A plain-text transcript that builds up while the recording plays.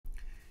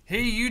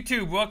Hey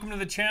YouTube, welcome to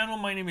the channel.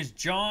 My name is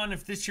John.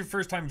 If this is your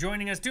first time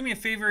joining us, do me a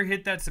favor,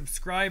 hit that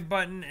subscribe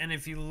button, and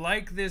if you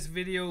like this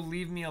video,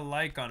 leave me a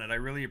like on it. I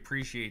really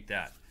appreciate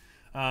that.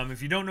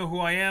 If you don't know who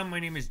I am, my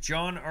name is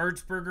John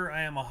Artsberger.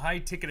 I am a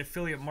high-ticket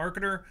affiliate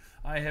marketer.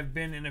 I have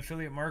been in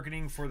affiliate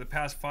marketing for the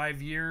past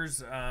 5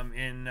 years,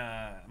 in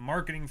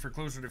marketing for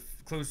closer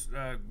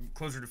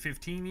to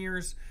 15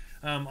 years.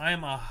 I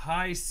am a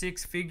high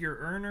six-figure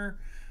earner.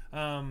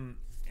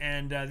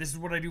 And this is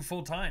what I do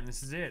full time.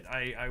 This is it.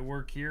 I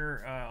work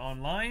here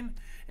online,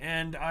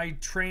 and I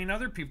train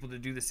other people to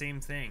do the same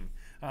thing.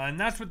 And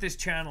that's what this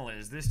channel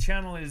is. This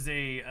channel is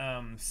a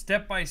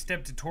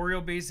step-by-step tutorial,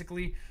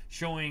 basically,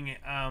 showing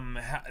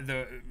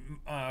the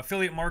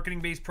affiliate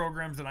marketing-based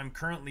programs that I'm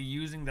currently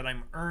using that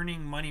I'm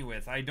earning money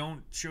with. I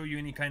don't show you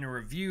any kind of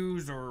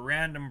reviews or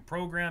random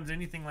programs,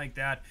 anything like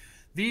that.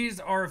 These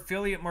are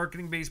affiliate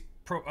marketing-based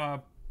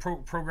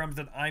programs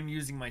that I'm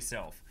using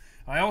myself.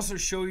 I also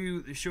show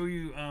you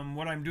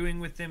what I'm doing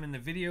with them in the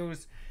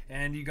videos,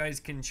 and you guys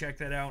can check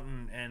that out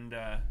and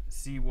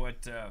see what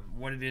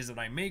it is that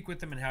I make with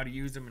them and how to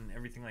use them and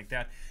everything like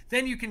that.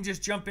 Then you can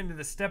just jump into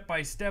the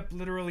step-by-step.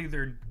 Literally,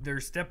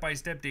 they're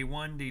step-by-step, day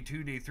 1, day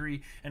 2, day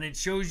 3, and it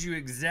shows you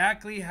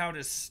exactly how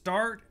to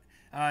start.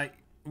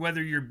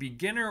 Whether you're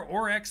beginner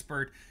or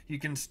expert, you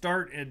can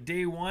start at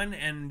day 1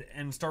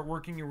 and start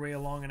working your way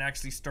along and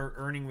actually start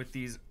earning with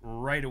these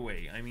right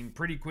away. I mean,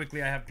 pretty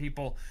quickly. I have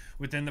people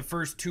within the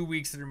first 2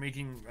 weeks that are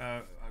making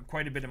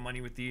quite a bit of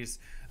money with these.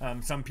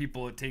 Some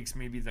people, it takes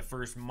maybe the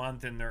first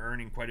month and they're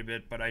earning quite a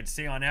bit, but I'd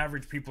say on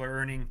average people are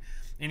earning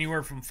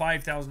anywhere from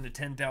 5,000 to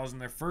 10,000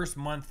 their first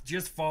month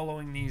just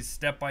following these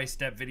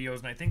step-by-step videos,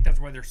 and I think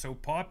that's why they're so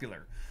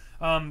popular.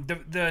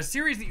 The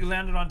series that you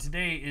landed on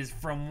today is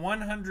from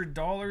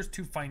 $100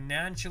 to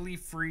financially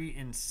free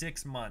in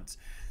 6 months.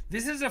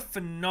 This is a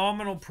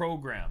phenomenal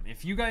program.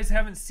 If you guys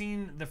haven't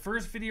seen the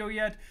first video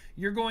yet,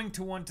 you're going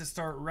to want to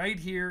start right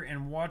here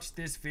and watch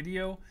this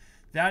video.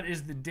 That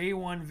is the day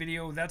 1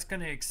 video. That's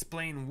going to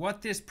explain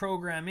what this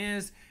program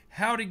is,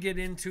 how to get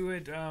into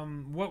it,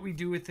 what we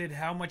do with it,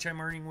 how much I'm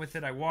earning with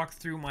it. I walk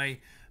through my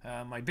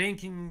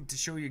banking to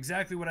show you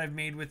exactly what I've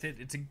made with it.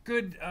 It's a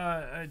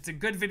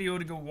good video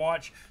to go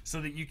watch so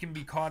that you can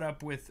be caught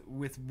up with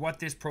what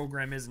this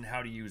program is and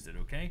how to use it.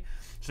 Okay,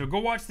 so go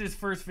watch this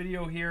first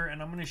video here,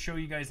 and I'm going to show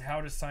you guys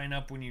how to sign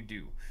up when you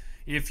do,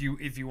 if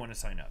you want to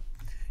sign up.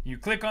 You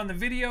click on the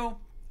video,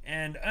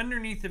 and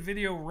underneath the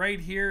video right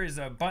here is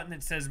a button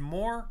that says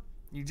more.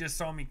 You just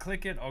saw me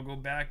click it. I'll go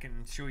back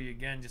and show you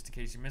again just in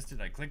case you missed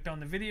it. I clicked on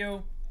the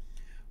video.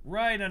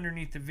 Right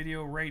underneath the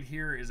video right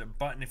here is a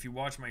button. If you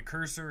watch my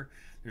cursor,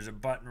 there's a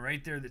button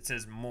right there that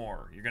says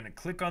more. You're going to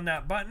click on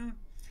that button,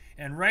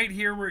 and right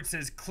here where it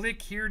says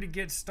click here to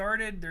get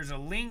started, there's a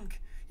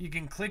link. You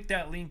can click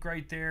that link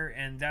right there,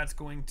 and that's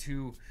going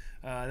to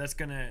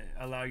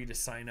allow you to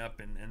sign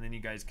up, and then you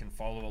guys can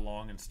follow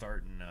along and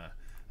start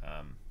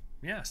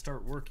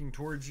start working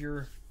towards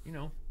your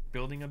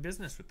building a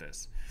business with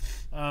this.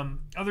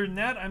 Other than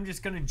that, I'm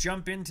just going to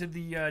jump into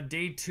the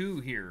day 2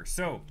 here.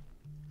 So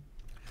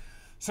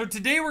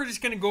today we're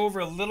just going to go over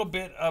a little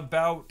bit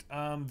about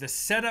the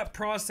setup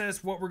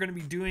process, what we're going to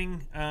be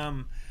doing,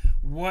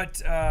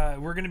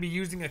 we're going to be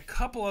using a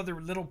couple other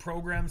little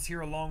programs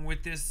here along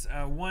with this.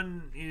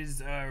 One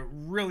is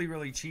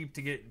really cheap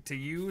to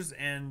use,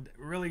 and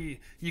really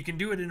you can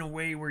do it in a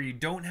way where you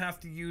don't have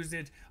to use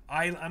it.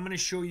 I'm going to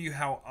show you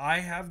how I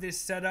have this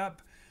set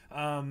up,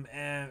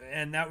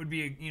 and that would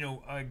be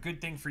a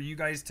good thing for you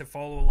guys to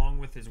follow along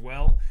with as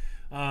well.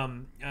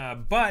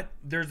 But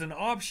there's an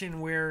option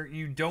where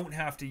you don't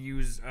have to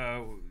use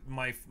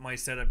my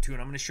setup too,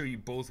 and I'm going to show you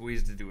both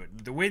ways to do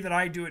it. The way that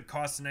I do it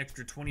costs an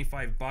extra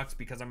 $25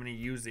 because I'm going to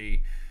use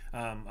a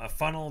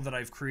funnel that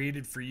I've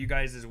created for you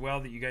guys as well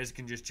that you guys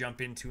can just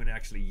jump into and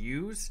actually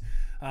use.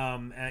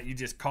 You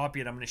just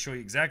copy it. I'm going to show you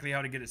exactly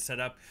how to get it set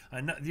up.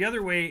 The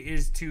other way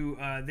is to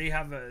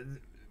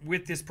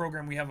with this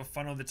program we have a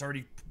funnel that's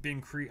already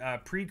been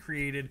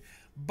pre-created,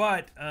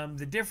 but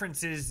the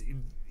difference is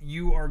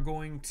you are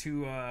going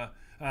to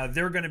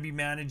they're going to be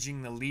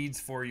managing the leads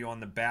for you on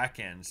the back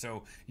end,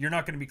 so you're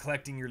not going to be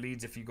collecting your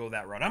leads if you go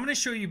that route. I'm going to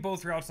show you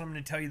both routes. I'm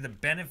going to tell you the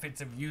benefits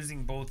of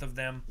using both of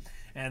them,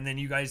 and then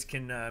you guys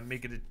can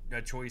make it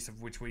a choice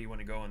of which way you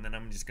want to go, and then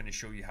I'm just going to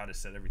show you how to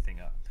set everything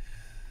up.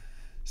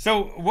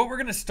 So what we're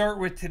going to start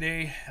with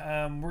today,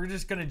 we're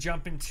just going to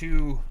jump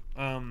into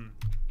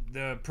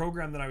the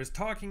program that I was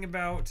talking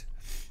about.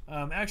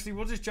 Actually,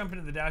 we'll just jump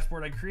into the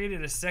dashboard. I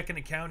created a second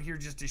account here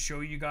just to show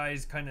you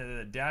guys kind of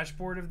the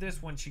dashboard of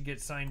this once you get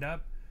signed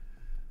up.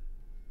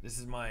 This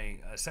is my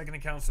second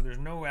account, so there's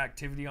no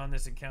activity on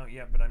this account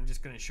yet, but I'm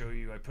just going to show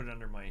you. I put it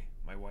under my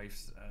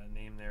wife's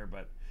name there,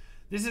 but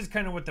this is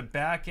kind of what the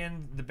back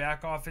end, the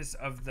back office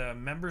of the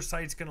member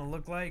site's going to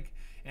look like.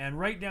 And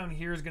right down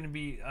here is going to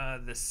be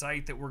the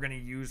site that we're going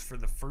to use for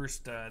the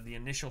first, the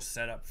initial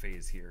setup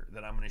phase here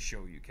that I'm going to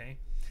show you, okay?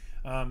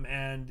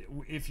 And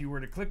if you were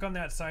to click on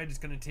that site, it's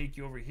going to take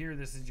you over here.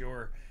 This is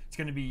it's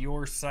going to be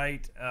your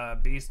site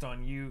based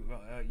on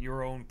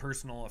your own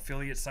personal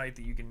affiliate site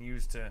that you can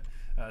use to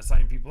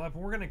sign people up.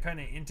 And we're going to kind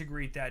of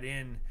integrate that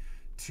in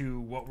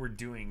to what we're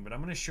doing. But I'm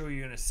going to show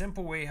you in a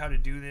simple way how to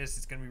do this.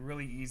 It's going to be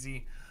really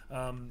easy.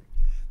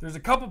 There's a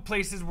couple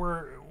places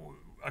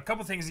a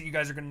couple things that you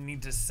guys are going to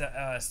need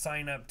to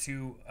sign up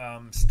to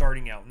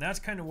starting out, and that's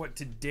kind of what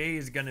today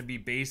is going to be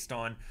based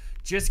on.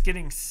 Just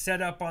getting set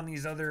up on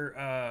these other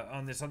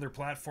on this other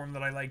platform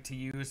that I like to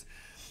use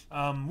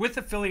with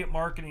affiliate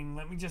marketing.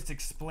 Let me just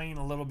explain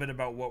a little bit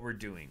about what we're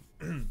doing.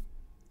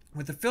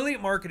 With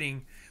affiliate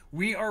marketing,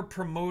 we are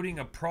promoting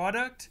a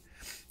product,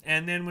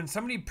 and then when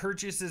somebody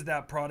purchases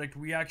that product,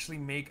 we actually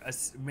make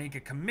a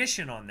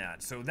commission on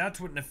that. So that's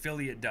what an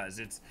affiliate does.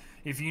 It's,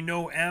 if you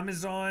know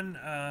Amazon,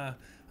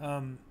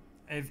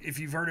 if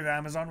you've heard of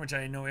Amazon, which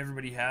I know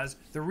everybody has,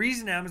 the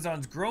reason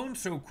Amazon's grown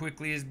so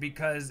quickly is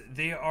because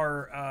they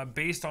are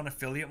based on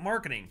affiliate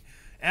marketing.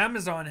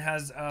 Amazon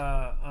has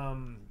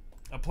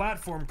a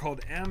platform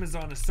called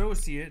Amazon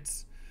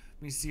Associates.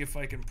 Let me see if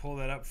I can pull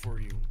that up for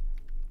you.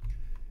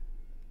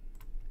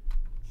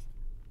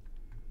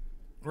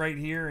 Right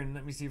here, and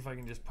let me see if I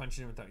can just punch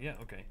it in without. Yeah,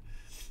 okay.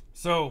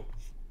 So,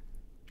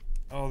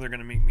 oh, they're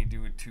gonna make me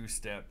do a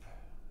two-step.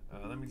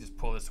 Let me just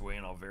pull this away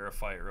and I'll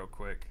verify it real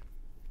quick,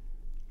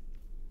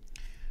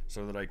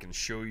 so that I can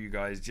show you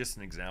guys just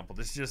an example.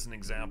 This is just an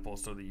example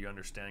so that you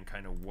understand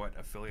kind of what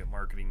affiliate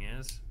marketing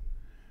is.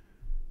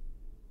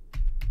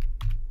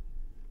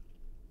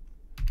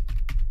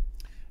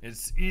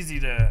 It's easy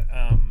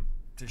to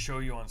show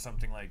you on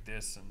something like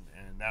this,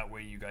 and that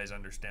way you guys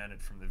understand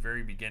it from the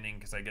very beginning,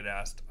 because I get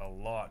asked a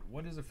lot,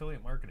 what is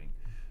affiliate marketing?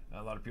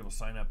 A lot of people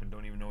sign up and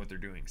don't even know what they're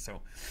doing. So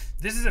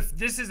this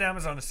is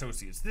Amazon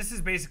Associates. This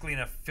is basically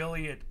an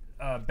affiliate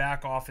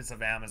back office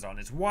of Amazon.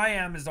 It's why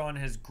Amazon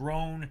has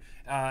grown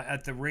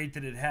at the rate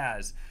that it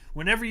has.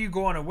 Whenever you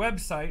go on a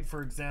website,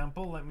 for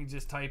example, let me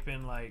just type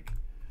in like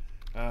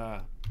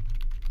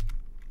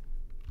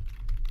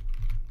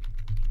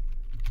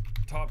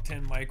top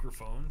 10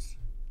 microphones.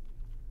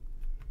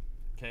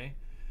 Okay,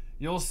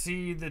 you'll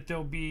see that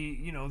there'll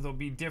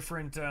be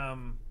different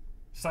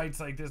sites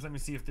like this. Let me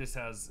see if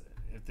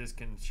this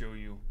can show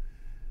you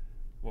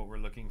what we're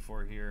looking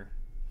for here.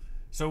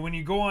 So when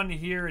you go on to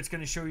here, it's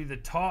going to show you the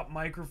top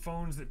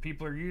microphones that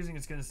people are using.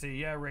 It's going to say,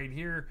 yeah, right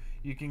here,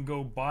 you can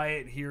go buy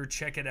it here,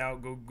 check it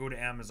out, go to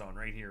Amazon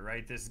right here,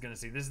 right? This is going to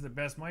say, this is the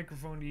best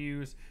microphone to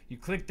use. You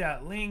click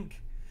that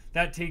link,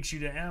 that takes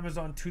you to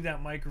Amazon, to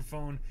that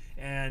microphone,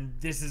 and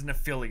this is an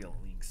affiliate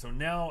link. So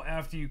now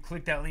after you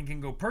click that link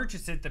and go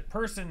purchase it, the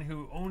person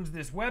who owns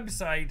this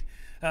website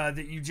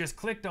that you just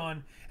clicked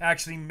on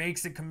actually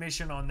makes a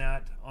commission on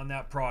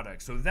that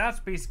product. So that's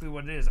basically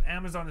what it is.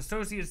 Amazon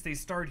Associates, they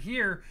start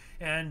here,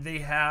 and they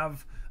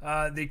have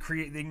they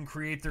can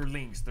create their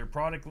links, their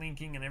product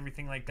linking and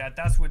everything like that.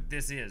 That's what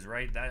this is,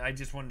 right? I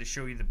just wanted to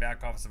show you the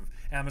back office of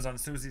Amazon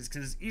Associates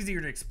because it's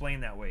easier to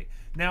explain that way.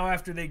 Now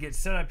after they get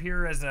set up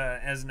here as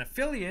an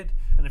affiliate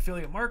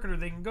marketer,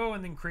 they can go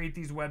and then create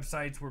these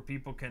websites where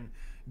people can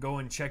go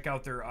and check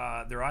out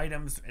their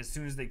items. As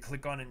soon as they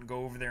click on it and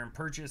go over there and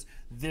purchase,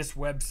 this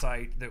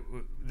website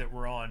that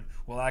we're on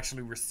will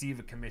actually receive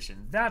a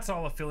commission. That's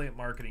all affiliate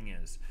marketing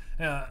is.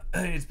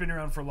 It's been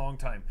around for a long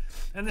time,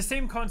 and the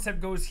same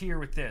concept goes here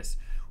with this.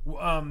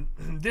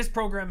 This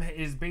program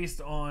is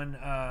based on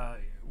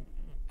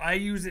I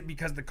use it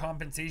because the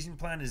compensation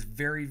plan is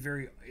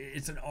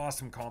it's an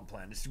awesome comp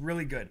plan. It's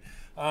really good.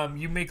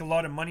 You make a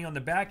lot of money on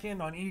the back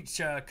end on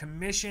each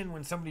commission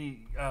when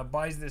somebody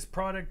buys this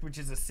product, which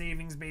is a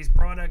savings-based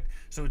product.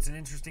 So it's an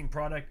interesting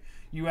product.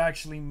 You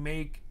actually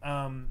make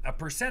a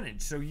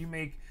percentage. So you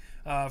make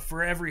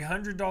for every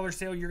 $100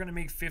 sale, you're going to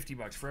make 50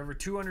 bucks. For every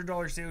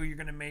 $200 sale, you're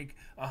going to make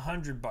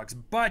 100 bucks.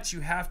 But you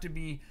have to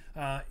be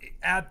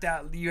at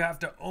that. You have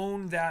to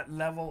own that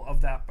level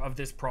of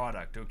this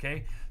product.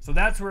 Okay, so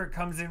that's where it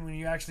comes in when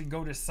you actually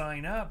go to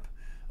sign up.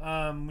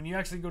 When you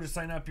actually go to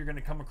sign up, you're going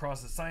to come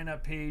across a sign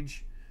up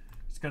page.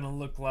 It's going to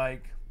look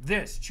like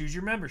this. Choose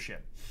your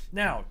membership.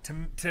 Now,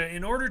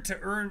 in order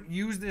to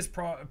use this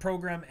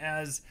program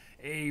as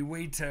a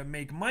way to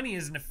make money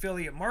as an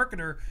affiliate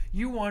marketer,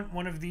 you want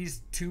one of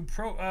these two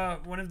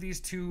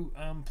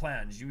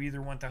plans. You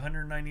either want the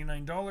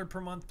 $199 per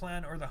month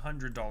plan or the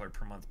 $100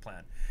 per month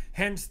plan.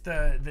 Hence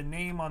the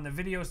name on the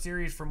video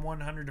series, From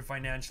 100 to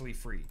Financially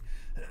Free.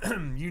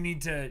 You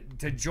need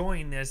to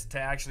join this to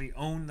actually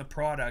own the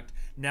product.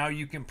 Now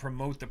you can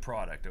promote the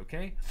product.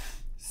 Okay,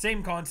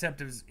 same concept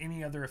as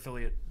any other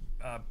affiliate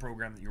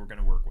program that you were going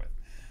to work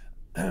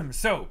with.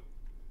 So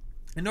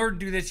in order to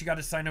do this, you got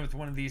to sign up with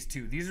one of these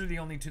two. These are the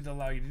only two that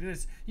allow you to do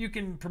this. You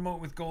can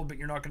promote with gold, but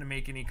you're not going to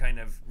make any kind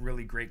of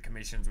really great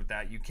commissions with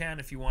that. You can,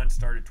 if you want,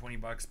 start at 20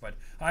 bucks, but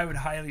I would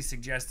highly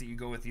suggest that you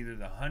go with either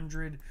the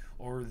 100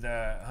 or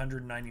the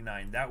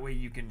 199. That way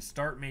you can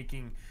start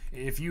making,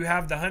 if you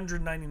have the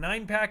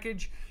 199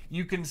 package,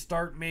 you can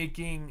start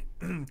making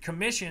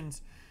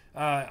commissions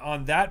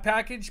on that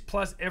package,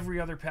 plus every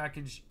other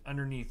package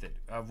underneath it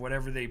of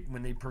whatever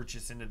when they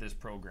purchase into this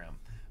program,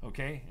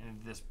 okay,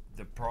 and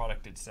the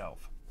product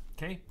itself,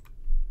 okay.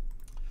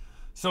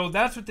 So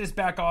that's what this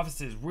back office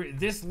is.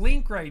 This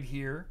link right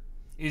here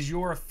is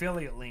your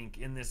affiliate link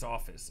in this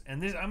office,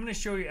 and this I'm going to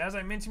show you, as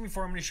I mentioned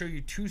before, I'm going to show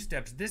you 2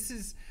 steps.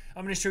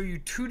 I'm going to show you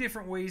 2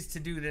 different ways to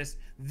do this.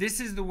 This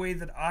is the way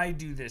that I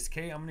do this,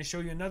 okay. I'm going to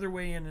show you another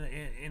way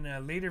in a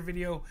later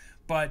video,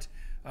 but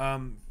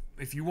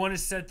if you want to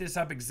set this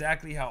up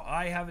exactly how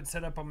I have it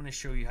set up, I'm going to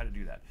show you how to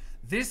do that.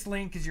 This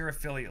link is your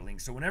affiliate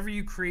link. So whenever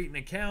you create an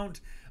account,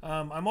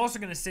 I'm also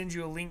going to send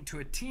you a link to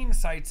a team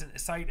site,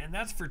 and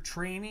that's for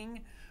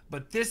training.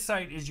 But this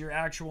site is your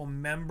actual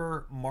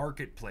member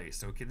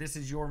marketplace. Okay, this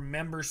is your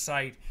member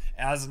site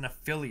as an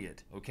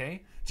affiliate.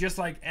 Okay, just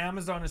like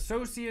Amazon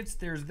Associates,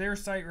 there's their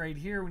site right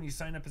here. When you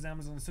sign up as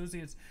Amazon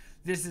Associates,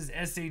 this is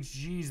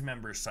SHG's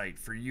member site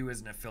for you as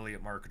an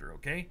affiliate marketer.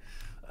 Okay.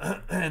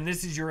 And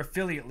this is your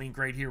affiliate link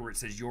right here where it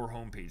says your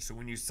homepage. So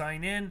when you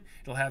sign in,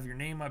 it'll have your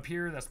name up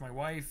here. That's my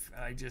wife.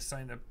 I just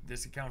signed up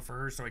this account for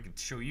her so I could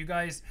show you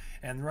guys.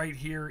 And right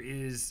here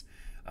is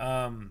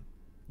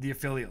the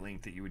affiliate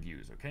link that you would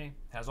use, okay?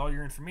 Has all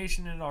your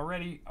information in it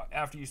already.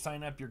 After you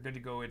sign up, you're good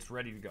to go. It's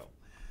ready to go.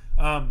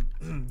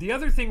 The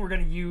other thing we're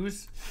going to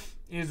use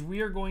is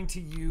we are going to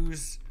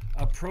use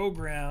a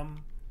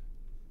program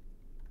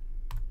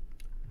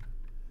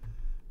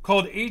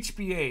called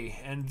HBA,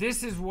 and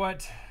this is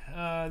what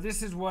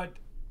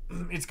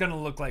it's going to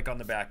look like on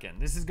the back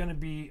end. This is going to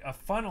be a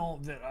funnel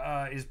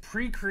that is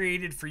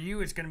pre-created for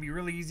you. It's going to be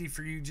really easy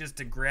for you just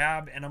to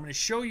grab, and I'm going to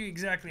show you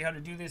exactly how to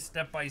do this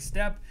step by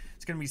step.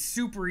 It's going to be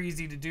super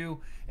easy to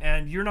do,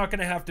 and you're not going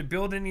to have to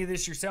build any of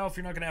this yourself.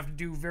 You're not going to have to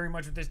do very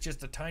much with this,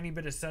 just a tiny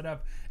bit of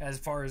setup as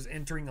far as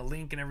entering a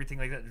link and everything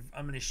like that.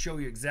 I'm going to show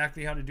you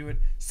exactly how to do it.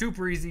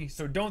 Super easy,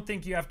 so don't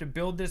think you have to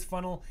build this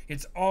funnel.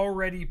 It's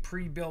already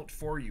pre-built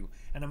for you,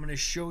 and I'm going to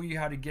show you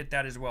how to get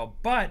that as well.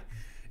 But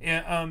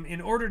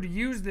in order to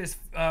use this,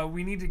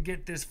 we need to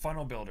get this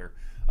funnel builder.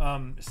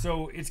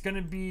 So it's going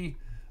to be,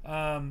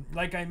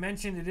 like I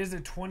mentioned, it is a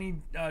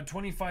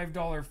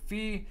 $25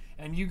 fee,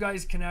 and you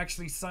guys can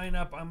actually sign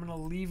up. I'm going to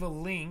leave a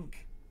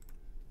link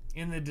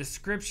in the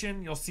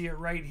description. You'll see it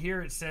right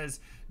here. It says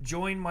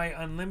join my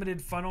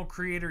unlimited funnel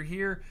creator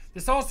here.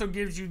 This also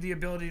gives you the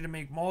ability to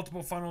make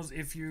multiple funnels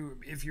if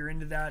you're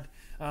into that,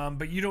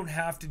 but you don't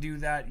have to do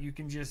that. You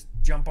can just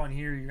jump on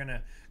here. You're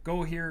gonna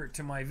go here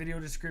to my video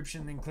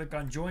description, then click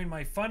on join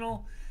my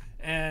funnel,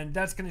 and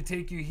that's going to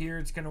take you here.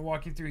 It's going to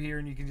walk you through here,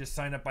 and you can just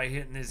sign up by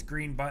hitting this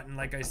green button.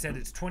 Like I said,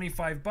 it's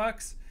 25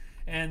 bucks,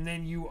 and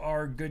then you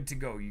are good to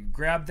go. You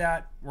grab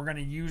that, we're going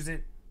to use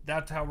it.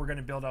 That's how we're going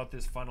to build out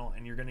this funnel,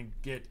 and you're going to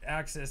get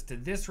access to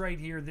this right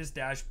here, this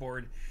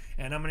dashboard,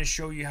 and I'm going to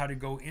show you how to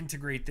go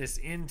integrate this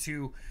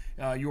into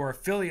your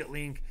affiliate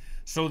link,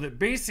 so that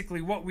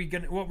basically what we're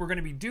going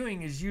to be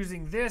doing is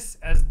using this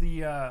as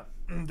the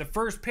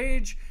first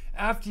page.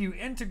 After you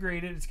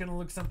integrate it, it's going to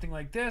look something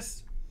like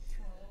this.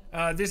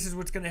 This is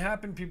what's going to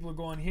happen. People will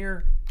go on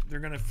here. They're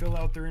going to fill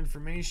out their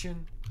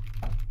information.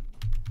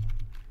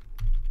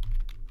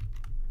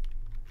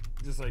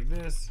 Just like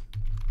this.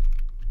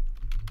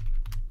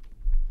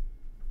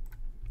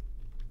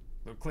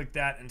 They'll click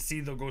that and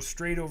see they'll go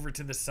straight over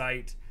to the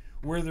site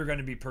where they're going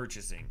to be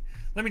purchasing.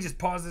 Let me just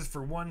pause this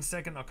for 1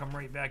 second. I'll come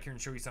right back here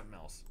and show you something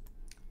else.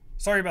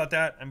 Sorry about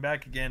that. I'm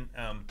back again.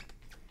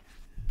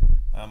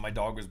 My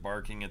dog was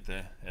barking at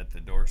the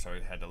door, so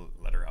I had to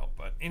let her out.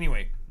 But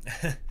anyway,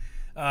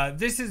 that's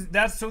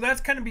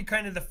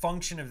kind of the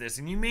function of this.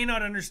 And you may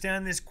not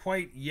understand this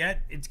quite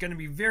yet. It's going to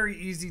be very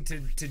easy to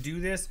do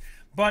this.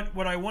 But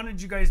what I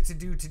wanted you guys to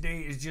do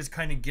today is just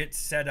kind of get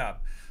set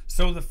up.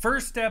 So the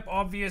first step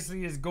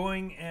obviously is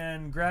going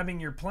and grabbing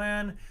your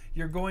plan.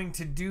 You're going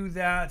to do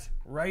that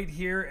right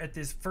here at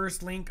this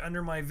first link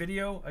under my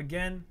video.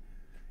 Again,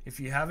 if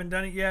you haven't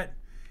done it yet,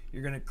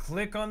 you're going to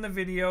click on the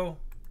video.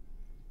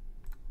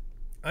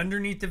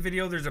 Underneath the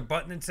video, there's a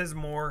button that says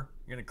more.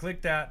 You're going to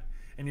click that,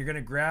 and you're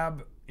going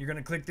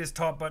to click this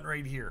top button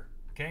right here.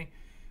 Okay.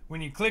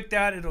 When you click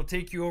that, it'll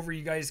take you over.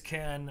 You guys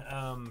can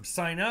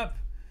sign up.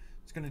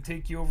 It's going to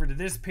take you over to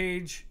this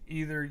page.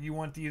 Either you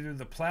want either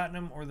the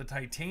platinum or the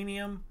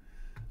titanium,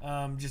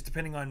 just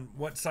depending on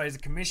what size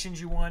of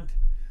commissions you want.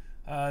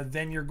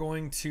 Then you're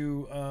going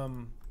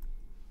to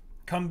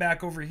come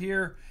back over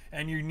here,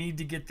 and you need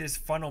to get this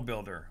funnel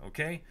builder.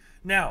 Okay.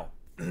 Now,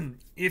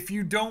 if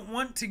you don't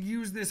want to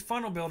use this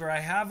funnel builder, I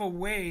have a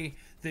way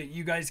that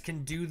you guys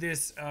can do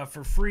this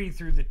for free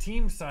through the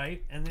team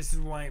site, and this is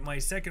my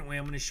second way.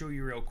 I'm going to show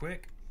you real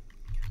quick.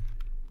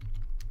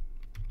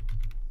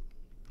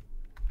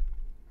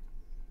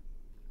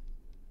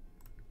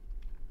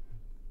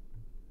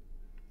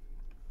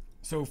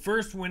 So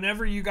first,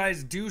 whenever you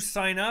guys do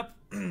sign up,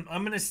 I'm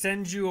going to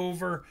send you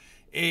over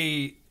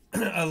a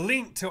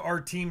link to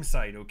our team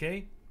site,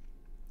 okay?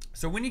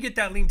 So when you get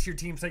that link to your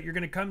team site, you're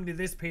going to come to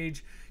this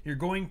page. You're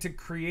going to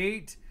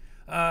create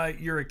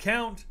your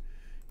account.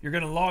 You're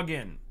going to log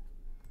in.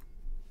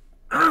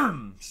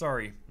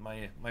 Sorry,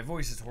 my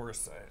voice is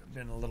hoarse. I've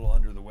been a little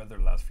under the weather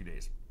the last few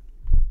days.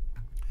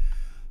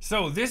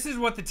 So this is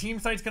what the team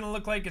site's going to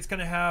look like. It's going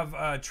to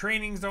have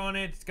trainings on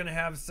it. It's going to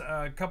have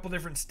a couple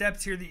different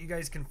steps here that you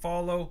guys can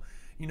follow.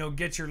 You know,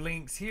 get your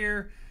links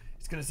here.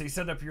 It's going to say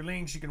set up your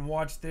links. You can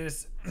watch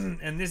this,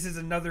 and this is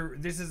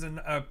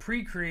a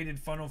pre-created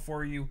funnel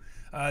for you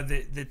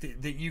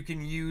that you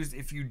can use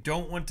if you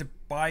don't want to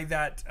buy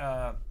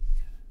that.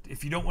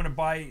 If you don't want to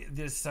buy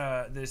this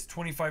this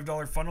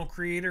 $25 funnel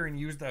creator and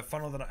use the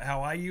funnel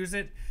how I use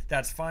it,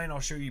 that's fine. I'll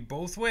show you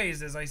both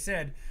ways, as I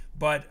said.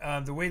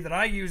 But the way that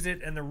I use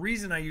it, and the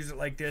reason I use it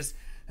like this,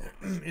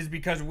 is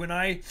because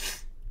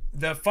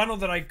the funnel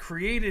that I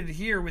created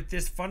here with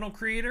this funnel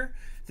creator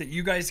that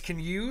you guys can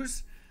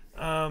use,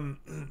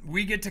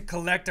 we get to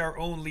collect our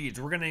own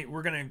leads.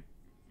 We're gonna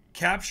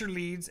capture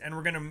leads, and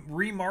we're gonna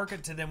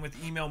remarket to them with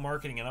email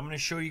marketing, and I'm gonna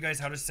show you guys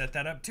how to set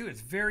that up too.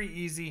 It's very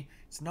easy.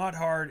 It's not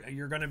hard.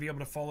 You're gonna be able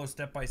to follow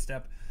step by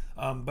step.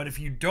 But if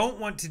you don't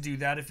want to do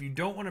that, if you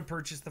don't want to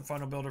purchase the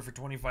funnel builder for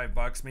 25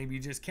 bucks, maybe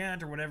you just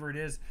can't, or whatever it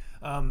is,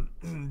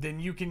 then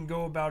you can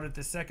go about it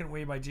the second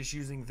way by just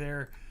using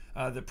the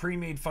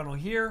pre-made funnel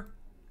here.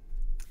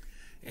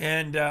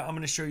 And I'm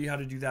going to show you how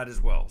to do that as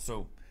well.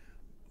 So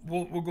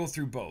we'll go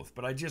through both,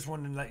 but I just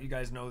wanted to let you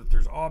guys know that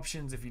there's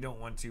options if you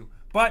don't want to.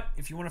 But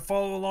if you want to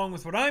follow along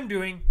with what I'm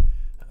doing,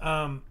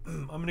 I'm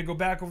going to go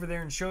back over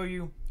there and show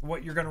you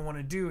what you're going to want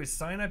to do is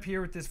sign up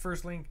here with this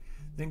first link,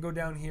 then go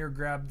down here,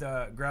 grab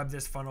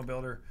this funnel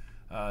builder,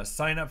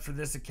 sign up for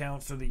this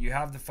account so that you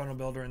have the funnel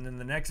builder, and then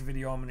the next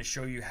video I'm going to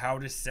show you how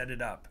to set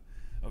it up.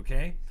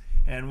 Okay,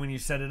 and when you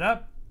set it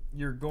up,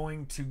 you're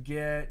going to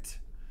get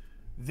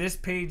this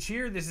page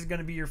here. This is going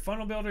to be your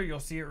funnel builder. You'll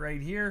see it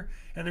right here,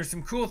 and there's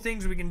some cool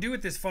things we can do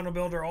with this funnel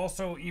builder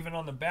also, even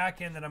on the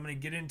back end, that I'm going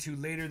to get into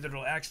later, that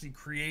will actually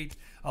create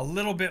a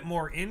little bit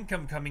more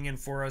income coming in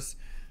for us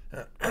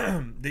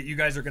that you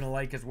guys are going to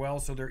like as well.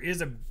 So there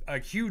is a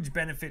huge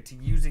benefit to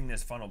using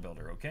this funnel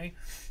builder. Okay,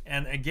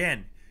 and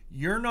again,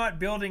 you're not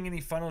building any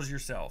funnels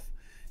yourself.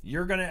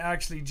 You're going to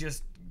actually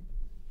just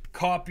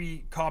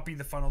copy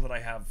the funnel that I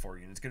have for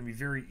you, and it's going to be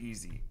very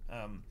easy.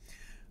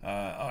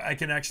 I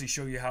can actually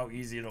show you how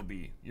easy it'll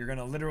be. You're going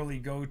to literally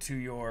go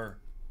to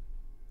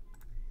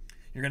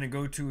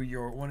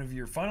one of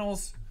your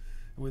funnels.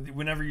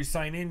 Whenever you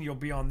sign in, you'll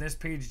be on this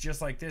page just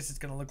like this. It's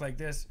going to look like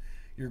this.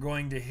 You're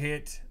going to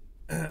hit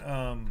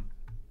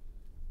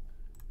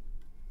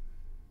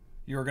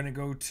you're going to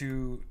go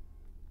to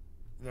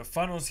the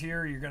funnels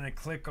here. You're going to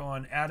click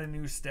on add a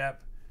new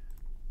step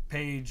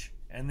page,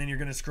 and then you're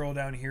going to scroll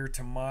down here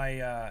to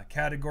my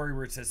category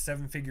where it says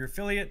 7-figure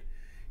affiliate.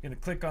 You're going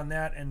to click on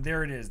that, and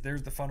there it is.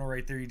 There's the funnel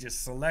right there. You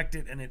just select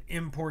it, and it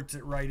imports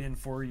it right in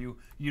for you.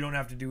 You don't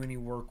have to do any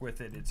work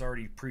with it. It's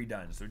already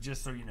pre-done. So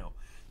just so you know,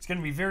 it's going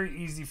to be very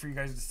easy for you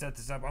guys to set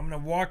this up. I'm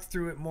going to walk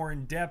through it more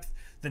in depth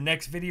the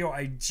next video.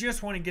 I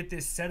just want to get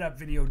this setup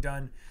video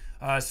done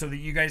so that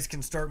you guys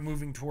can start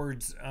moving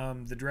towards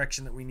the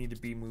direction that we need to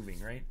be moving,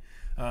 right?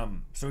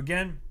 So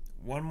again,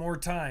 one more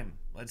time,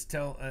 let's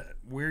tell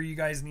where you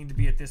guys need to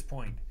be at this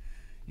point.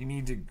 You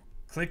need to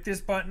click this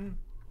button.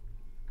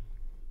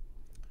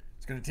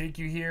 It's going to take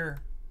you here.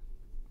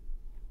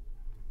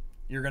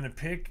 You're going to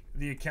pick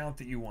the account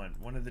that you want,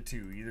 one of the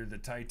two, either the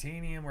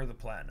titanium or the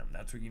platinum.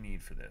 That's what you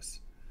need for this.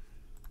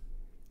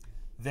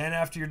 Then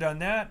after you're done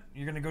that,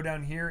 you're going to go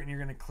down here and you're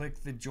going to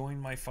click the join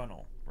my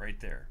funnel right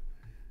there.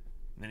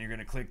 And then you're going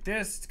to click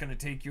this. It's going to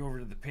take you over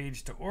to the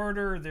page to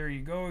order. There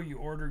you go. You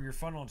order your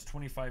funnel. It's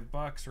 25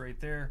 bucks right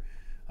there.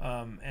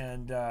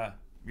 And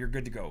you're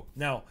good to go.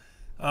 Now,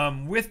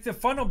 with the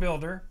funnel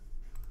builder,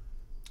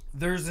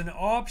 there's an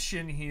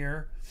option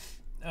here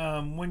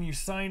when you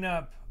sign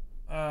up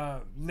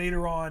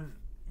later on.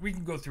 We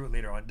can go through it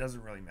later on. It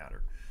doesn't really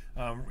matter.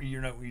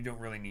 You don't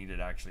really need it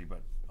actually,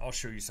 but I'll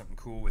show you something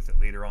cool with it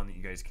later on that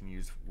you guys can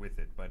use with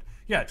it. But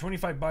yeah,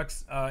 25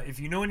 bucks. If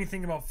you know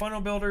anything about funnel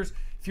builders,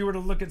 if you were to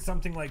look at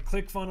something like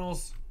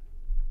ClickFunnels,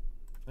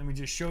 let me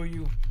just show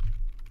you.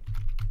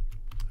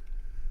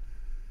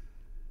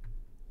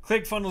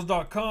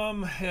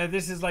 ClickFunnels.com.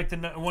 This is like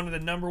one of the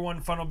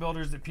 #1 funnel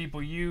builders that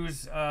people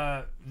use.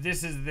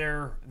 This is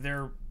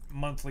their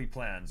monthly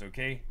plans.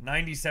 Okay,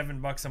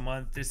 97 bucks a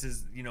month. This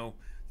is, you know,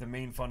 the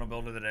main funnel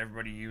builder that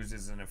everybody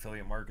uses in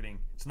affiliate marketing.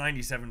 It's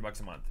 97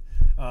 bucks a month,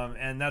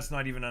 and that's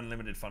not even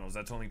unlimited funnels.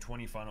 That's only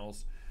 20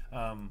 funnels.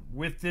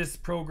 With this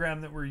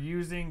program that we're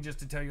using, just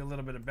to tell you a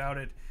little bit about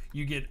it,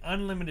 you get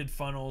unlimited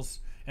funnels,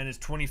 and it's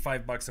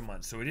 25 bucks a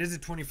month. So it is a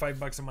 25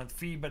 bucks a month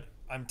fee, but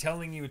I'm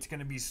telling you, it's going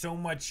to be so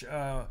much.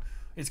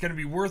 It's going to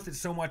be worth it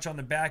so much on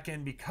the back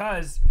end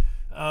because,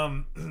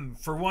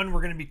 for one,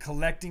 we're going to be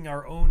collecting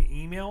our own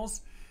emails.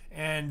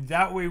 And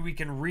that way we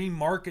can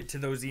remarket to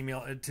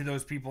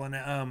those people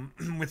and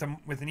with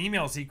an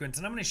email sequence.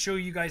 And I'm going to show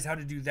you guys how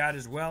to do that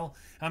as well.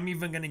 I'm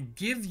even going to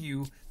give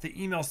you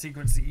the email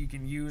sequence that you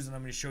can use, and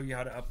I'm going to show you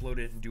how to upload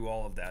it and do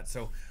all of that.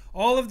 So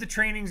all of the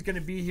training is going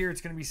to be here.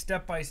 It's going to be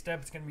step by step.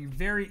 It's going to be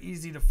very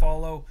easy to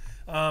follow,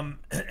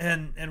 and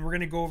we're going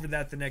to go over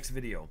that the next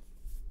video.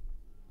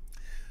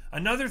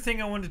 Another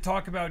thing I wanted to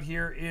talk about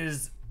here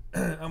is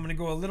I'm going to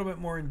go a little bit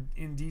more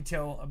in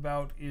detail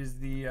about is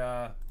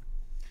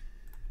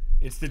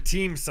It's the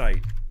team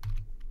site.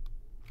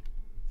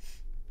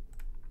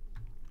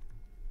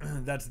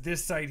 That's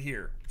this site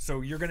here.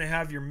 So you're going to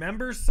have your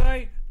members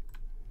site,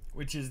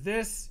 which is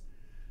this.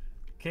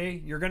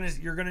 Okay, you're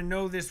gonna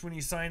know this when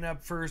you sign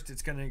up first.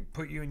 It's gonna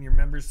put you in your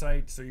member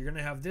site. So you're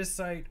gonna have this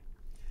site,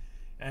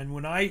 and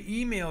when I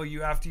email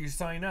you after you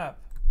sign up,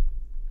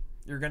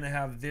 you're gonna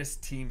have this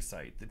team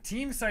site. The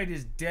team site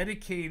is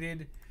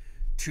dedicated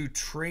to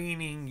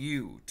training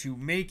you, to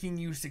making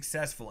you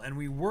successful, and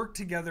we work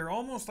together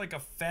almost like a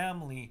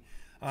family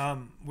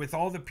with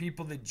all the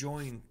people that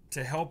join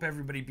to help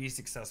everybody be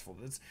successful.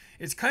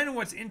 It's kind of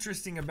what's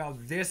interesting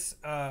about this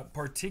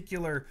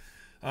particular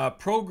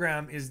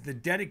program is the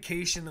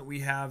dedication that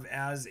we have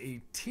as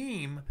a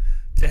team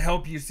to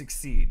help you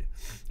succeed.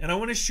 And I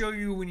want to show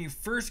you when you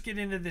first get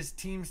into this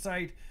team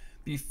site,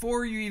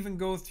 before you even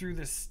go through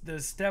the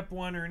step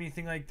one or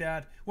anything like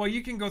that. Well,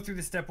 you can go through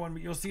the step one,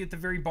 but you'll see at the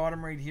very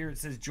bottom right here, it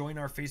says join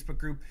our Facebook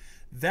group.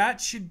 That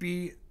should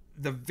be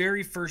the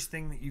very first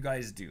thing that you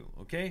guys do,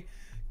 okay?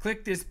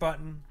 Click this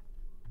button.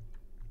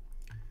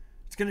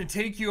 It's going to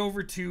take you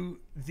over to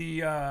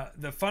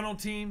the funnel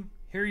team.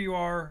 Here you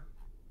are.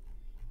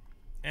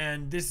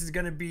 And this is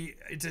going to be,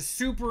 it's a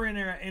super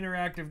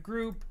interactive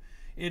group.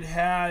 It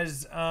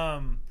has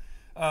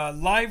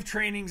live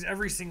trainings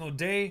every single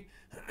day.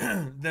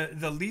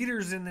 The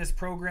leaders in this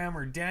program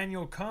are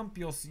Daniel Kump.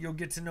 You'll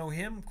get to know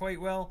him quite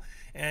well,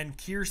 and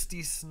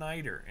Kirsty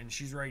Snyder, and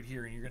she's right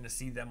here, and you're going to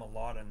see them a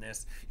lot on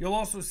this. You'll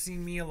also see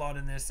me a lot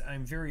in this.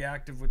 I'm very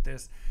active with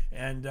this,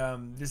 and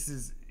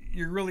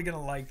you're really going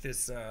to like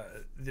this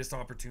this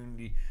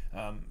opportunity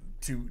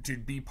to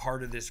be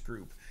part of this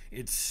group.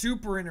 It's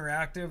super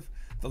interactive.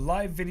 The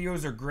live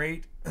videos are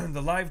great.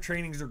 The live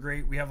trainings are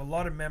great. We have a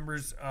lot of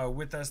members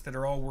with us that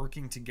are all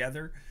working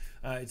together.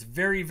 It's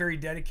very, very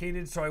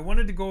dedicated. So I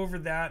wanted to go over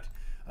that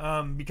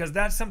because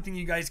that's something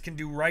you guys can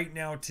do right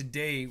now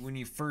today when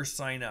you first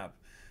sign up.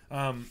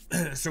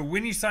 So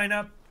when you sign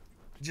up,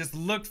 just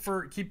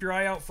keep your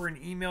eye out for an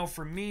email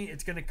from me.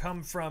 It's going to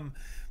come from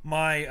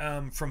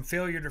my From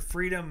Failure to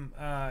Freedom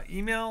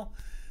email.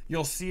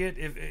 You'll see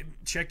it.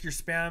 Check your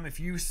spam. If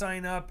you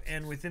sign up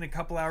and within a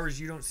couple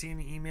hours you don't see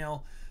any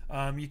email,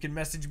 you can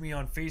message me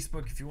on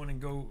Facebook. If you want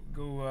to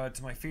go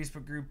to my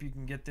Facebook group, you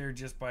can get there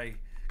just by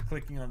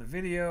clicking on the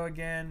video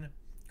again,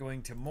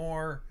 going to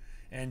more,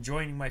 and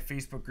joining my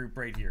Facebook group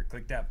right here.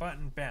 Click that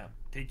button, bam,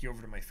 take you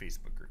over to my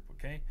Facebook group,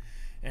 okay?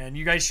 And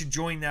you guys should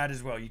join that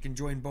as well. You can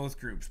join both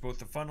groups, both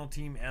the funnel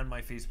team and my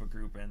Facebook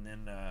group, and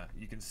then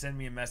you can send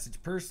me a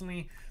message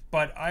personally.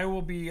 But I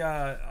will be,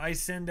 I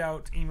send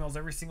out emails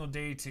every single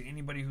day to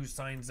anybody who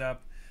signs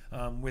up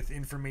with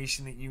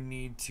information that you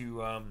need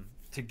to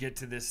get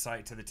to this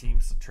site, to the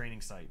team's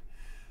training site.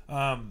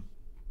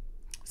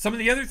 Some of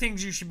the other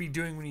things you should be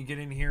doing when you get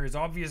in here is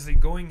obviously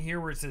going here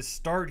where it says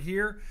start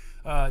here,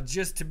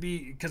 just to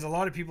be, because a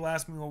lot of people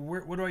ask me, well,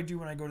 what do I do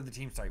when I go to the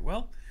team site?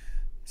 Well,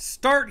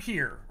 start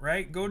here,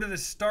 right? Go to the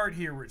start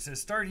here where it says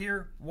start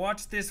here.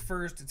 Watch this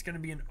first. It's going to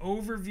be an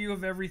overview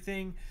of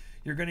everything.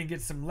 You're going to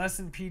get some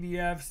lesson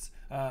PDFs,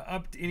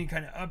 any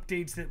kind of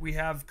updates that we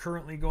have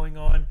currently going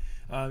on.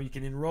 You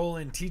can enroll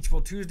in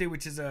Teachable Tuesday,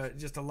 which is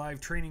just a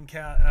live training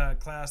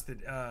class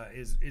that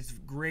is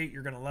great.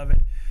 You're going to love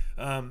it.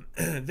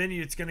 Then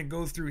it's going to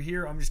go through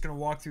here. I'm just going to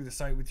walk through the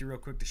site with you real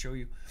quick to show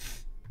you.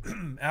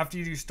 After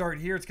you do start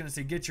here, it's going to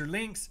say get your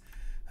links.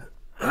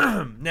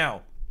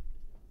 Now,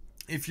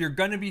 if you're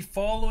going to be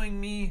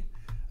following me,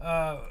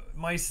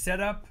 my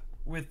setup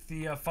with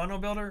the funnel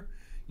builder,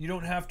 you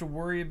don't have to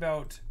worry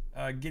about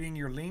getting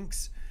your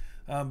links.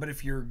 But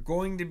if you're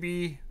going to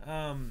be,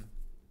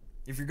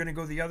 if you're going to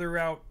go the other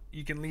route,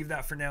 you can leave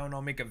that for now, and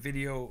I'll make a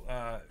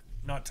video,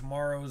 not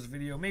tomorrow's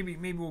video. Maybe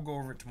we'll go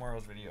over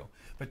tomorrow's video.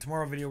 But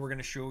tomorrow's video, I'm going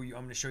to show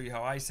you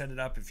how I set it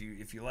up.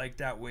 If you like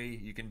that way,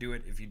 you can do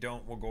it. If you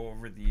don't, we'll go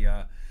over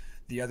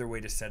the other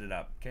way to set it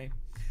up. Okay.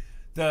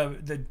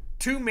 The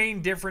two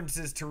main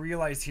differences to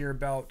realize here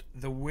about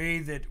the way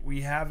that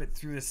we have it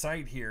through the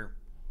site here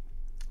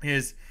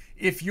is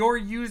if you're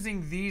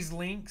using these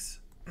links,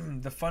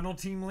 the funnel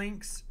team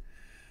links,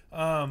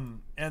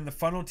 and the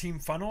funnel team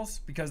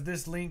funnels, because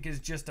this link is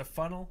just a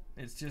funnel.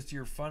 It's just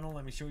your funnel.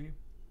 Let me show you.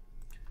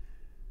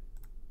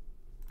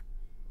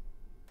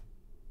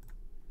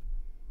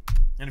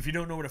 And if you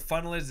don't know what a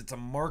funnel is, it's a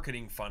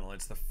marketing funnel.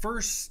 It's the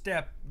first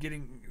step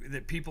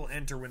that people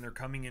enter when they're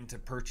coming in to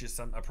purchase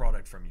a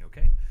product from you,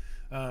 okay?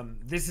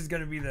 This is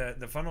going to be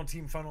the funnel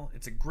team funnel.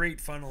 It's a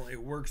great funnel.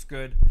 It works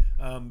good.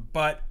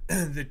 But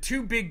the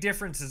two big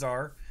differences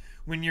are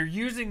when you're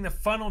using the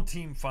funnel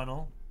team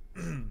funnel,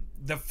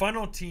 the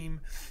funnel team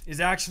is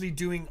actually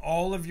doing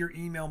all of your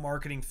email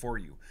marketing for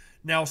you.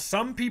 Now,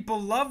 some people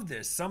love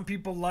this. Some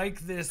people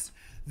like this,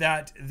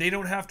 that they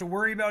don't have to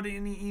worry about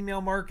any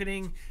email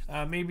marketing.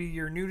 Maybe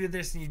you're new to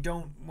this and you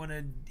don't want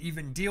to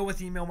even deal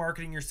with email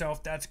marketing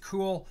yourself. That's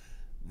cool.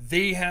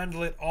 They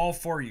handle it all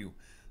for you.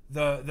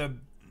 The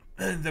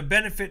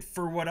benefit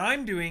for what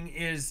I'm doing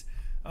is,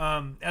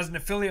 as an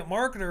affiliate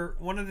marketer,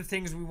 one of the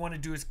things we want to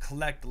do is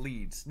collect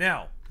leads.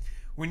 Now,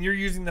 when you're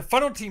using the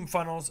funnel team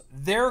funnels,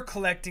 they're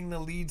collecting the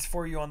leads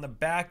for you on the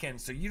back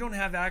end. So you don't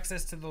have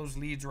access to those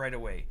leads right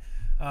away.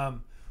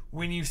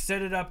 When you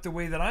set it up the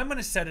way that I'm going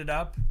to set it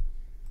up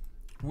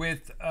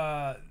with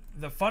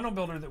the funnel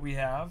builder that we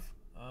have,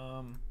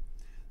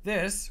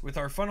 with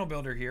our funnel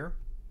builder here,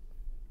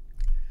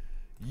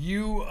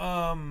 you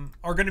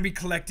are going to be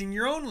collecting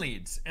your own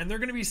leads, and they're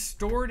going to be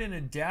stored in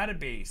a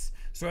database.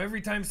 So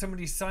every time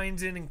somebody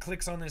signs in and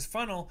clicks on this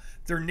funnel,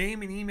 their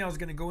name and email is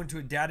going to go into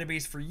a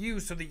database for you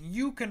so that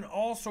you can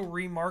also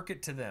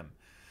remarket to them.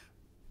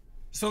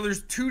 So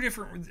there's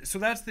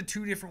that's the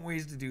two different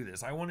ways to do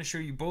this. I want to show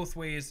you both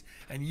ways,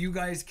 and you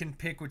guys can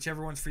pick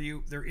whichever one's for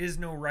you. There is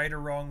no right or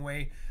wrong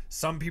way.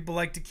 Some people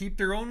like to keep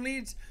their own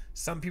leads.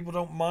 Some people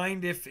don't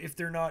mind if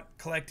they're not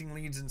collecting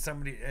leads and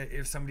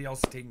if somebody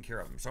else is taking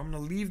care of them. So I'm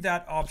going to leave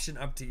that option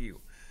up to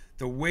you.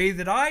 The way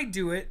that I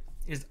do it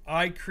is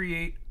I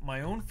create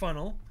my own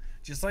funnel,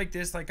 just like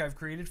this, like I've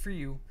created for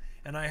you,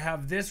 and I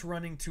have this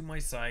running to my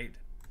site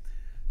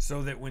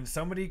so that when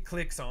somebody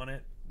clicks on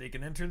it, they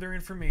can enter their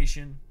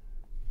information.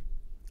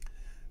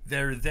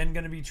 They're then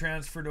going to be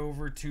transferred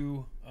over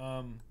to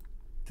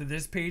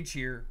this page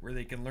here where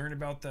they can learn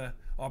about the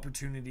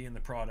opportunity and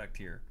the product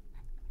here.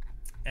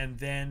 And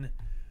then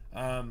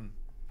they're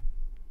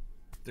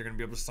going to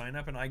be able to sign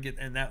up,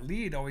 and that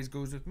lead always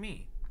goes with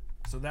me.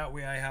 So that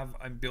way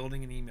I'm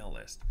building an email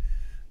list.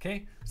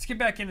 Okay, let's get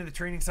back into the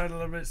training side a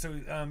little bit. So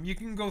you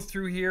can go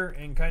through here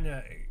and kind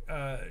of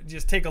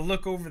just take a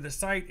look over the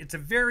site. It's a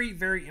very,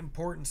 very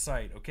important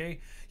site,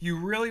 okay? You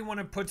really want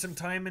to put some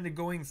time into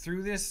going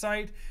through this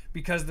site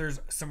because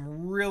there's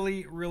some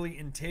really, really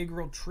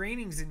integral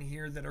trainings in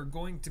here that are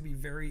going to be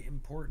very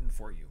important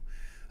for you.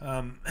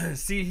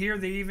 See here,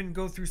 they even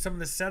go through some of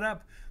the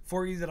setup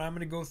for you that I'm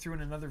going to go through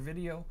in another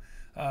video.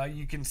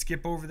 You can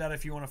skip over that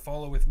if you want to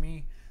follow with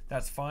me.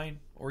 That's fine.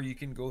 Or you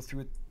can go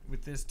through it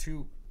with this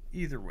too.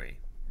 Either way,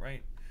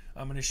 right?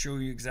 I'm going to show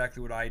you exactly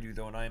what I do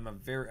though, and I'm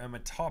a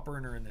top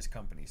earner in this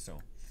company.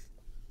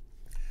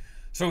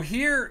 So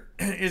here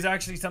is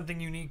actually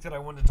something unique that I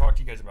wanted to talk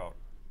to you guys about.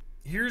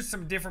 Here's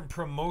some different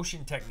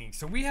promotion techniques.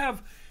 So we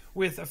have,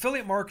 with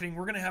affiliate marketing,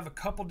 we're going to have a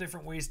couple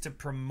different ways to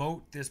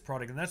promote this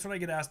product, and that's what I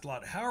get asked a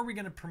lot. How are we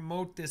going to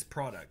promote this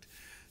product?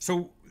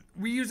 So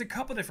we use a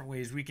couple different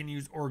ways. We can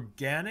use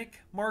organic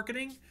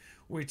marketing,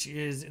 which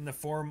is in the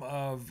form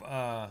of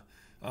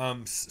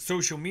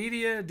social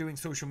media, doing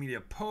social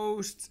media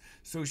posts,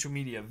 social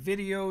media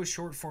videos,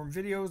 short form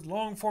videos,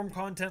 long form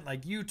content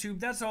like YouTube.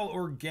 That's all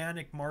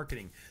organic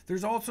marketing.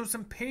 There's also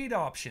some paid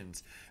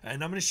options,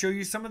 and I'm going to show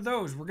you some of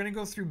those. We're going to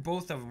go through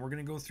both of them. We're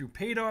going to go through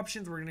paid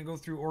options. We're going to go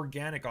through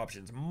organic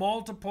options.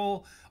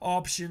 Multiple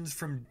options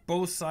from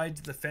both sides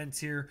of the fence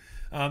here,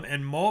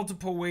 and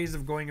multiple ways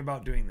of going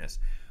about doing this.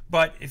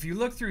 But if you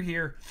look through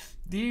here,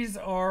 these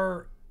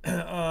are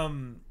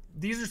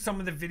some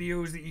of the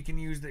videos that you can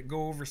use that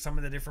go over some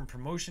of the different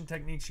promotion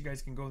techniques. You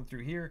guys can go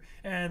through here,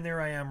 and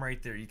there I am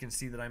right there. You can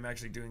see that I'm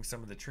actually doing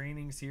some of the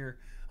trainings here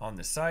on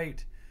the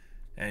site,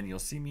 and you'll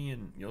see me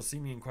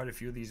in quite a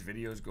few of these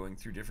videos going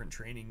through different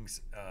trainings,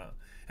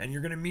 and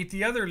you're going to meet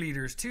the other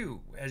leaders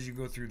too as you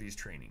go through these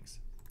trainings.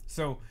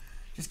 So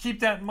just keep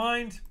that in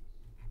mind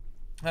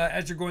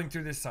as you're going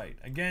through this site.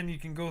 Again, you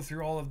can go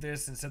through all of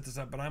this and set this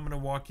up, but I'm going to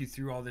walk you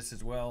through all this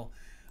as well.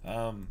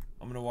 I'm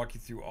going to walk you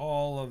through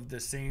all of the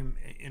same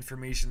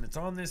information that's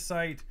on this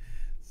site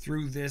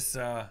through this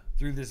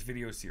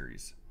video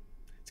series.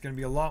 It's going to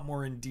be a lot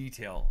more in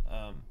detail,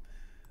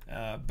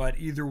 but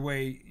either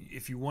way,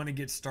 if you want to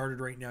get started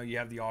right now, you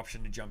have the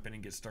option to jump in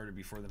and get started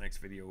before the next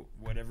video,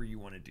 whatever you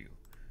want to do.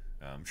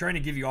 I'm trying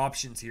to give you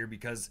options here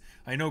because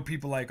I know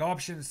people like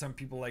options. Some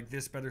people like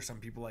this better, some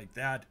people like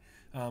that,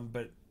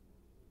 but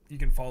you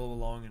can follow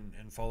along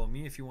and follow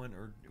me if you want,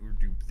 or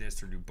do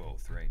this or do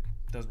both, right?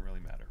 Doesn't really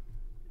matter.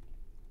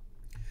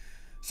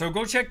 So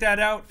go check that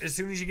out as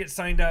soon as you get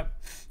signed up.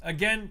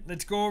 Again,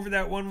 let's go over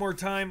that one more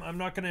time. I'm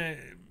not going to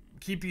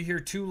keep you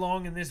here too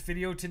long in this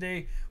video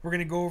today. We're going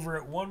to go over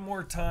it one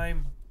more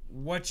time,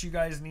 what you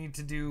guys need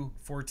to do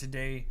for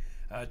today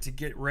to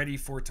get ready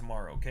for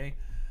tomorrow, okay?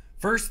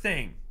 First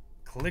thing,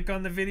 click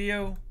on the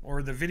video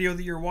or the video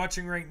that you're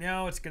watching right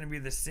now. It's going to be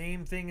the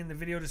same thing in the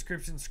video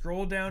description.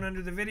 Scroll down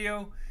under the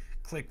video,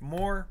 click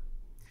more.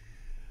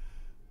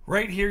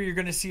 Right here, you're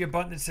going to see a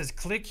button that says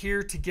click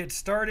here to get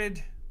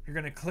started. You're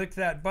going to click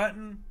that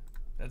button.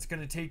 That's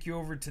going to take you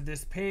over to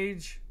this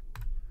page.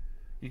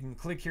 You can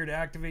click here to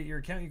activate your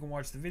account. You can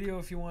watch the video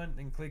if you want,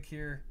 and click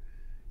here.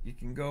 You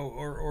can go,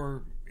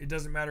 or it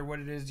doesn't matter what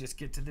it is, just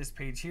get to this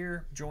page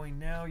here. Join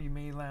now. You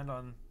may land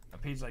on a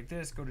page like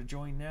this. Go to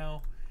join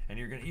now, and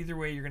either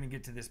way, you're going to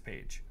get to this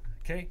page.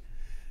 Okay?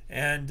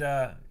 And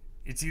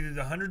it's either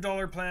the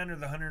 $100 plan or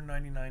the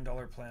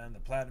 $199 plan, the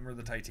platinum or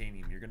the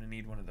titanium. You're going to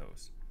need one of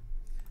those.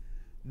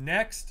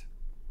 Next,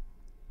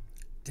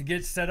 to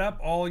get set up,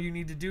 all you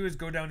need to do is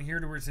go down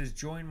here to where it says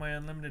join my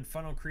unlimited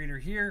funnel creator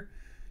here.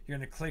 You're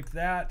going to click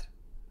that.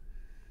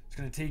 It's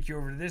going to take you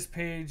over to this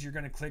page. You're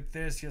going to click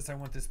this. Yes, I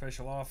want this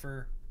special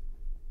offer.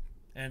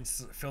 And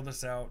fill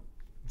this out.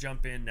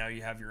 Jump in. Now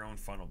you have your own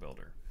funnel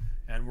builder.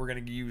 and we're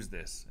going to use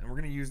this. And we're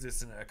going to use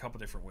this in a couple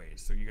different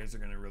ways. So you guys are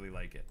going to really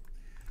like it.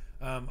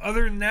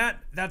 Other than that,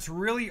 that's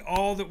really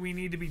all that we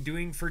need to be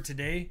doing for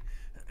today.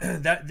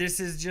 This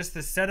is just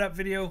the setup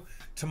video.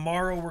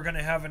 Tomorrow we're going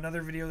to have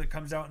another video that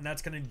comes out, and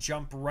that's going to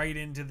jump right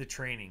into the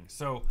training.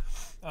 So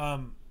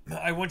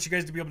I want you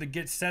guys to be able to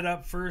get set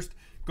up first,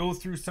 go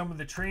through some of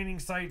the training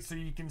sites so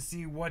you can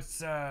see what's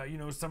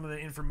some of the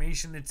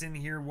information that's in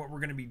here, what we're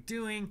going to be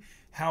doing,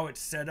 how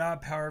it's set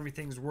up, how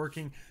everything's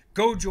working.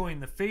 Go join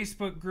the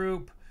Facebook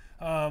group.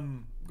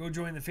 Go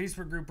join the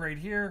Facebook group right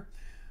here.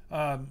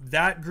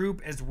 That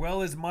group, as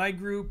well as my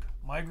group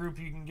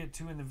you can get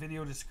to in the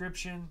video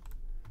description.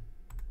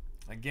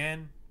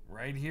 Again,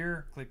 right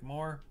here, click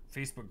more,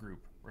 Facebook group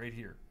right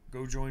here.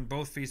 Go join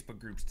both Facebook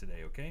groups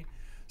today, okay?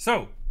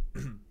 So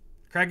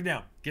crack it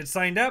down, get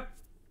signed up,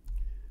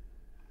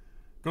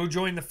 go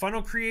join the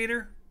funnel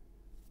creator,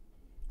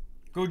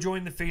 go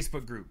join the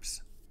Facebook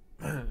groups.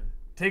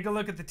 Take a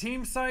look at the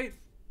team site,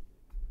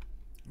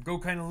 go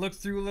kind of look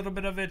through a little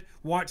bit of it,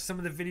 watch some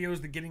of the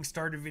videos, the getting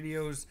started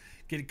videos,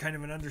 get kind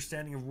of an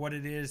understanding of what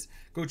it is.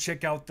 Go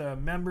check out the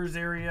members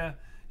area,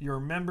 your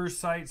members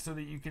site, so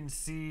that you can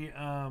see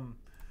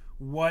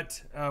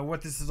what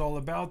this is all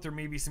about. There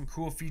may be some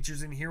cool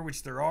features in here,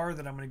 which there are,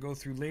 that I'm going to go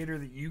through later,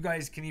 that you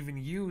guys can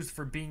even use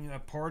for being a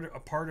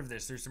part of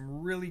this. There's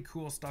some really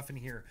cool stuff in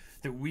here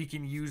that we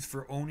can use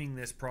for owning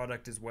this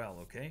product as well,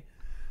 okay?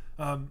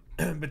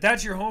 But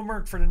that's your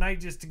homework for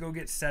tonight, just to go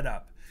get set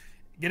up.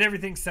 Get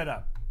everything set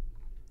up.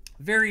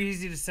 Very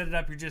easy to set it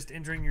up. You're just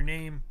entering your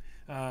name,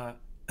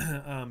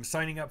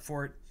 signing up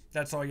for it.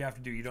 That's all you have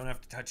to do. You don't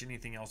have to touch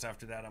anything else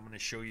after that. I'm going to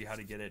show you how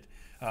to get it,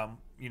 how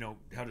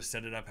to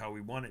set it up how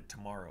we want it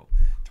tomorrow.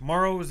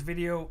 Tomorrow's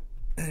video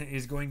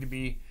is going to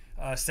be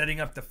setting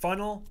up the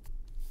funnel,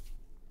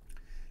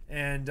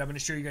 and I'm going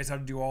to show you guys how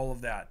to do all of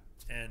that.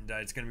 And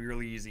it's going to be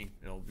really easy.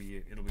 It'll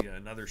be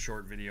another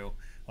short video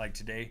like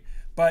today.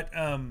 But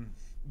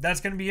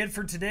that's going to be it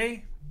for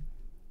today.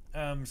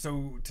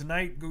 So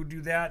tonight, go do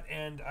that,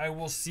 and I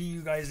will see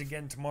you guys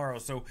again tomorrow.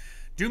 So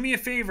do me a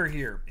favor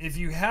here. If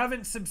you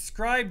haven't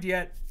subscribed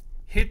yet,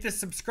 hit the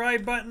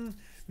subscribe button.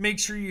 Make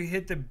sure you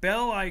hit the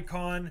bell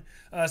icon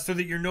so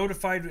that you're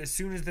notified as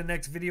soon as the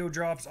next video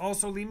drops.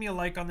 Also, leave me a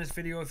like on this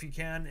video if you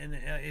can, and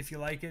if you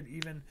like it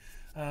even.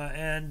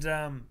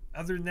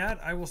 Other than that,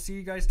 I will see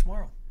you guys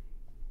tomorrow.